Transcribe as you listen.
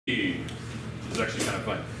actually kind of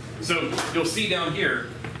fun. So you'll see down here,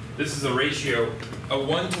 this is a ratio. A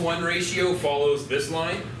 1-to-1 ratio follows this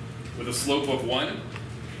line with a slope of 1.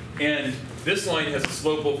 And this line has a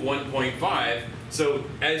slope of 1.5. So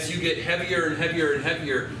as you get heavier and heavier and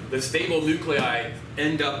heavier, the stable nuclei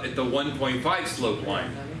end up at the 1.5 slope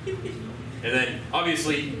line. And then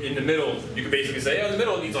obviously in the middle, you can basically say, oh, in the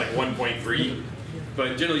middle it needs like 1.3.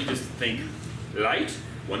 But generally you just think light,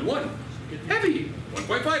 1.1. Heavy,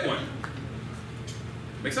 1.51.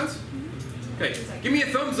 Make sense? Okay, give me a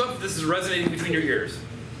thumbs up if this is resonating between your ears.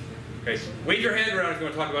 Okay, wave your hand around if you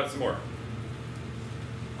want to talk about it some more.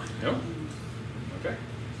 No? Okay.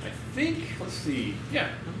 I think, let's see, yeah.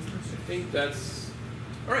 I think that's,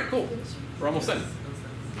 all right, cool. We're almost done.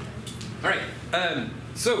 All right,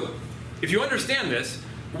 so if you understand this,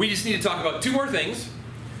 we just need to talk about two more things.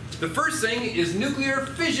 The first thing is nuclear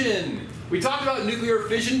fission. We talked about nuclear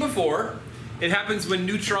fission before. It happens when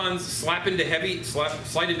neutrons slide into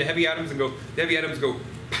heavy atoms and go, the heavy atoms go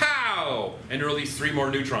pow, and release 3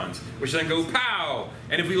 more neutrons, which then go pow.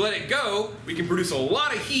 And if we let it go, we can produce a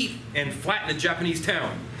lot of heat and flatten a Japanese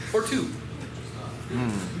town, or 2.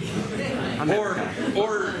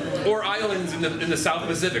 Or islands in the South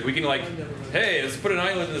Pacific. We can like, hey, let's put an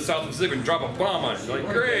island in the South Pacific and drop a bomb on it. Like,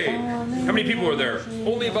 great. How many people are there?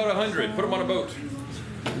 Only about 100. Put them on a boat.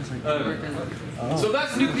 So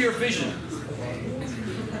that's nuclear fission.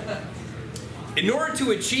 In order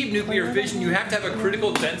to achieve nuclear fission, you have to have a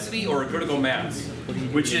critical density or a critical mass,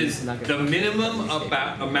 which is the minimum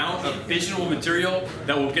amount of fissionable material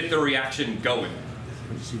that will get the reaction going.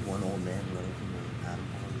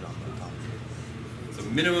 The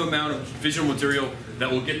minimum amount of fissionable material that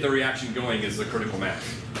will get the reaction going is the critical mass.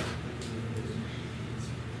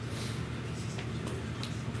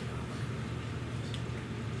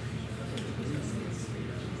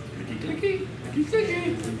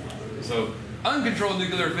 So uncontrolled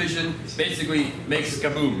nuclear fission basically makes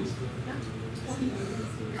kaboom.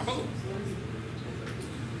 Kaboom.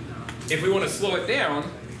 If we want to slow it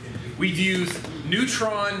down, we'd use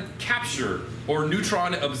neutron capture or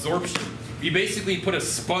neutron absorption. We basically put a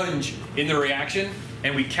sponge in the reaction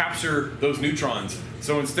and we capture those neutrons.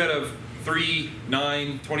 So instead of 3,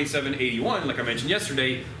 9, 27, 81, like I mentioned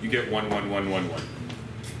yesterday, you get 1, 1, 1, 1, 1.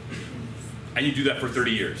 And you do that for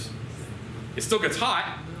 30 years. It still gets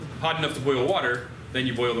hot enough to boil water, then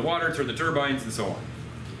you boil the water, turn the turbines, and so on.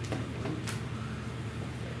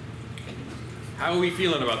 How are we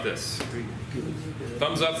feeling about this?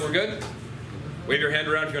 Thumbs up, we're good? Wave your hand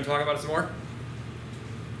around if you want to talk about it some more.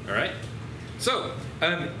 All right. So,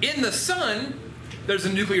 in the sun, there's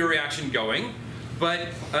a nuclear reaction going, but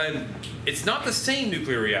it's not the same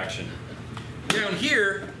nuclear reaction. Down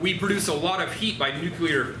here, we produce a lot of heat by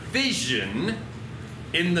nuclear fission.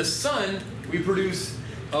 In the sun, we produce,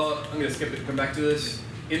 I'm going to skip it, come back to this.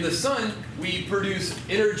 In the sun, we produce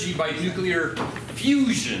energy by nuclear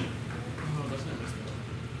fusion.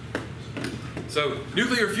 So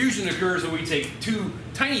nuclear fusion occurs when we take 2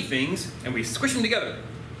 tiny things and we squish them together.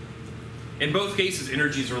 In both cases,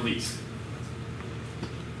 energy is released.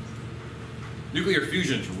 Nuclear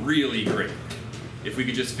fusion is really great if we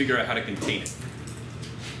could just figure out how to contain it,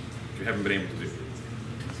 which we haven't been able to do.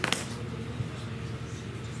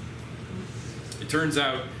 It turns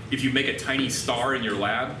out if you make a tiny star in your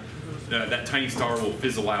lab, that tiny star will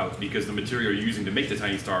fizzle out because the material you're using to make the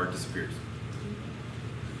tiny star disappears.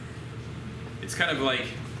 It's kind of like,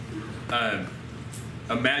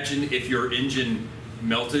 imagine if your engine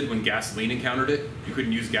melted when gasoline encountered it. You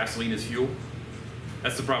couldn't use gasoline as fuel.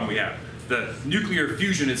 That's the problem we have. The nuclear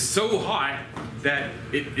fusion is so hot that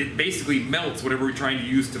it basically melts whatever we're trying to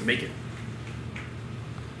use to make it.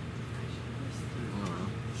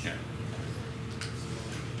 Yeah.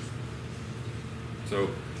 So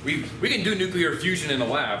we can do nuclear fusion in a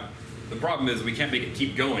lab. The problem is we can't make it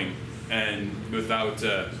keep going and without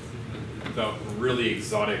really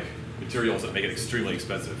exotic materials that make it extremely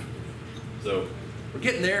expensive. So we're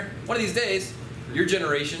getting there. One of these days, your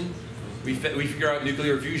generation, we figure out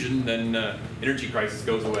nuclear fusion, then energy crisis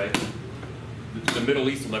goes away. The Middle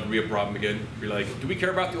East will never be a problem again. You're like, do we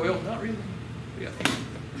care about the oil? Not really. Yeah.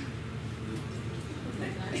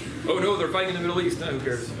 Oh no, they're fighting in the Middle East. No, who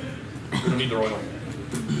cares? We don't need their oil.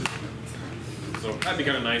 So that'd be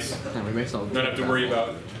kind of nice. Not have to worry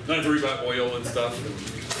about oil and stuff.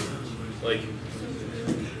 Like,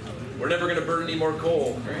 we're never going to burn any more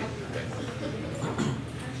coal, right? Okay.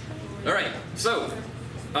 All right, so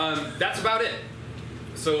that's about it.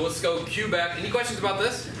 So let's go cue back. Any questions about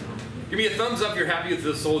this? Give me a thumbs up if you're happy with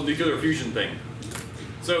this whole nuclear fusion thing.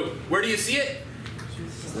 So where do you see it?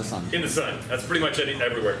 The sun. In the sun. That's pretty much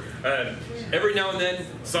everywhere. Every now and then,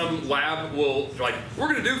 some lab will like, we're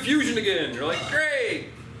going to do fusion again. You're like, great.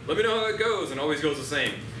 Let me know how it goes, and it always goes the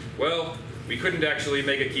same. Well, we couldn't actually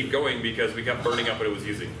make it keep going because we kept burning up what it was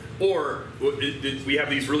using. Or we have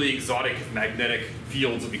these really exotic magnetic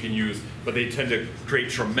fields that we can use, but they tend to create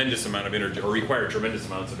tremendous amount of energy, or require tremendous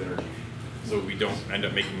amounts of energy. So we don't end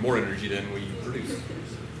up making more energy than we produce.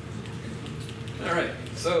 All right,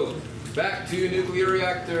 so back to nuclear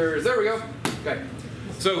reactors. There we go. Okay.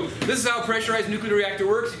 So this is how a pressurized nuclear reactor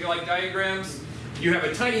works. You can like diagrams. You have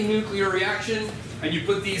a tiny nuclear reaction, and you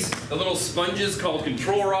put these little sponges called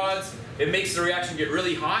control rods. It makes the reaction get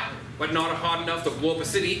really hot, but not hot enough to blow up a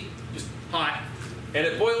city, just hot. And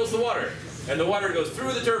it boils the water. And the water goes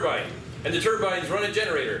through the turbine. And the turbines run a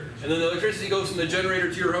generator. And then the electricity goes from the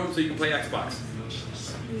generator to your home so you can play Xbox.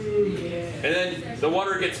 And then the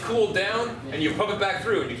water gets cooled down, and you pump it back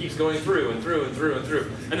through, and it keeps going through and through and through and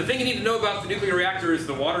through. And the thing you need to know about the nuclear reactor is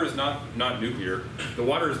the water is not nuclear. The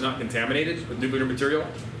water is not contaminated with nuclear material.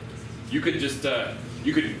 You could just,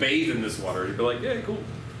 you could bathe in this water. You'd be like, yeah, cool.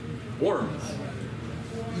 Warm.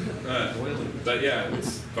 But yeah,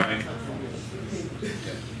 it's fine.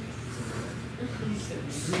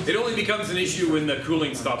 It only becomes an issue when the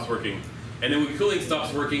cooling stops working. And then when cooling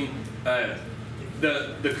stops working,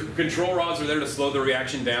 the control rods are there to slow the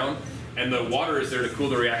reaction down, and the water is there to cool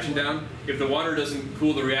the reaction down. If the water doesn't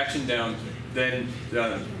cool the reaction down, then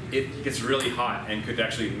it gets really hot and could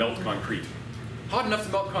actually melt concrete. Hot enough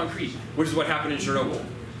to melt concrete, which is what happened in Chernobyl.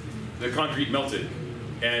 The concrete melted,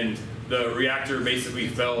 and the reactor basically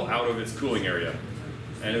fell out of its cooling area.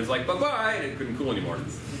 And it was like, bye-bye, and it couldn't cool anymore.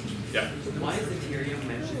 Yeah? Why is deuterium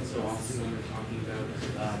mentioned so often when we're talking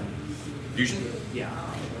about fusion? Yeah.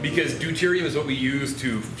 Because deuterium is what we use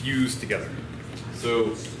to fuse together.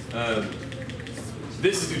 So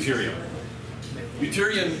this is deuterium.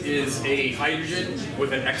 Deuterium is a hydrogen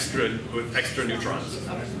with extra neutrons.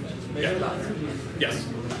 Yeah. Yes.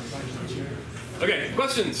 Okay,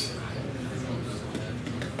 questions?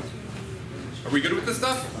 Are we good with this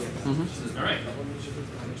stuff? Mm-hmm. All right.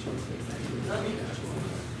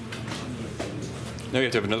 Now you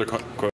have to have another question.